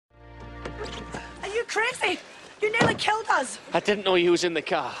crazy? You nearly killed us. I didn't know you was in the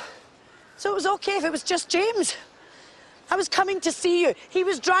car. So it was okay if it was just James. I was coming to see you. He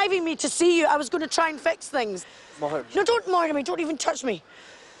was driving me to see you. I was going to try and fix things. Moira. No, don't murder me. Don't even touch me.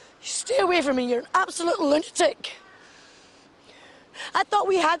 You stay away from me. You're an absolute lunatic. I thought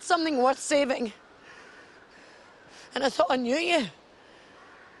we had something worth saving. And I thought I knew you.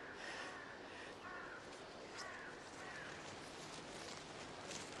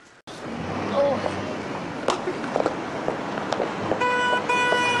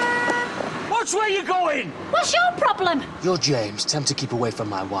 Which way you going? What's your problem? You're James. Tell him to keep away from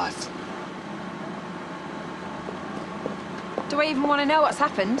my wife. Do I even want to know what's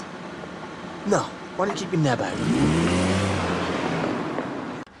happened? No. Why don't you keep your neb out?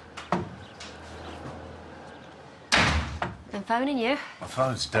 I'm phoning you. My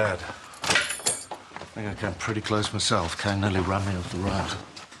phone's dead. I think I came pretty close myself. Cain nearly ran me off the road.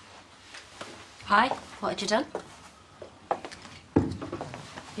 Hi, what had you done?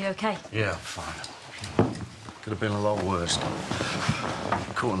 You okay? Yeah, fine. Could have been a lot worse.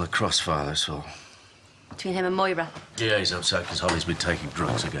 Caught in the crossfire, that's all. Between him and Moira? Yeah, he's upset because Holly's been taking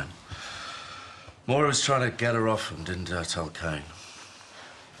drugs again. Moira was trying to get her off and didn't dare tell Cain.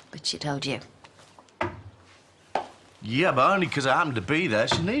 But she told you. Yeah, but only because I happened to be there.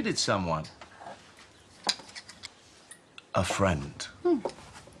 She needed someone. A friend. And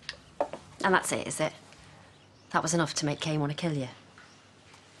that's it, is it? That was enough to make Cain want to kill you?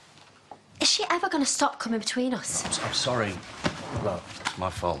 Is she ever going to stop coming between us? I'm sorry. Look, it's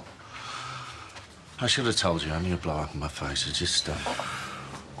my fault. I should have told you. I knew a blow up in my face. I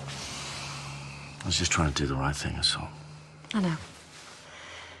was just trying to do the right thing, that's all. I know.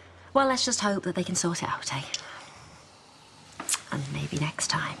 Well, let's just hope that they can sort it out, eh? And maybe next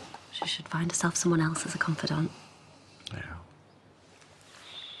time she should find herself someone else as a confidant. Yeah.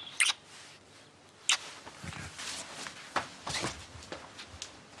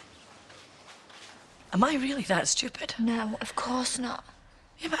 Am I really that stupid? No, of course not.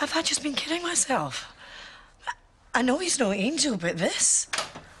 Yeah, but have I just been kidding myself? I know he's no angel, but this...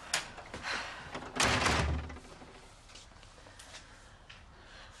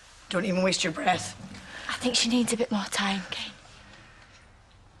 Don't even waste your breath. I think she needs a bit more time, Cain.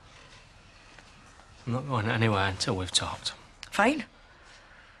 I'm not going anywhere until we've talked. Fine.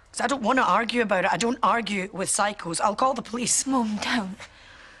 Because I don't want to argue about it. I don't argue with psychos. I'll call the police. Mum, don't.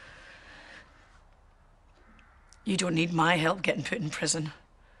 You don't need my help getting put in prison.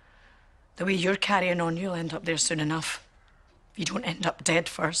 The way you're carrying on, you'll end up there soon enough. If you don't end up dead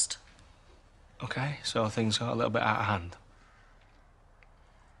first. OK, so things got a little bit out of hand.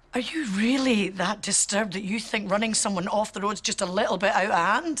 Are you really that disturbed that you think running someone off the road's just a little bit out of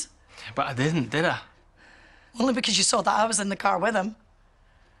hand? But I didn't, did I? Only because you saw that I was in the car with him.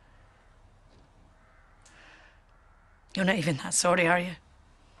 You're not even that sorry, are you?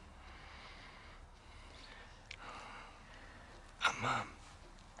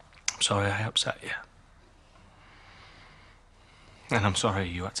 I'm sorry I upset you. And I'm sorry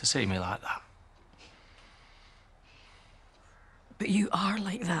you had to see me like that. But you are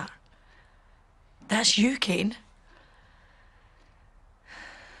like that. That's you, Cain.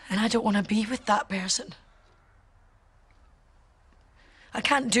 And I don't want to be with that person. I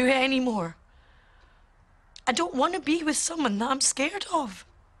can't do it anymore. I don't want to be with someone that I'm scared of.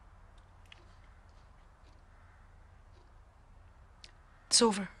 It's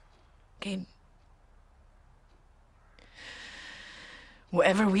over, Cain.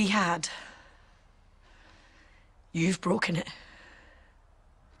 Whatever we had, you've broken it.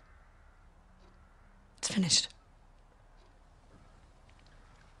 It's finished.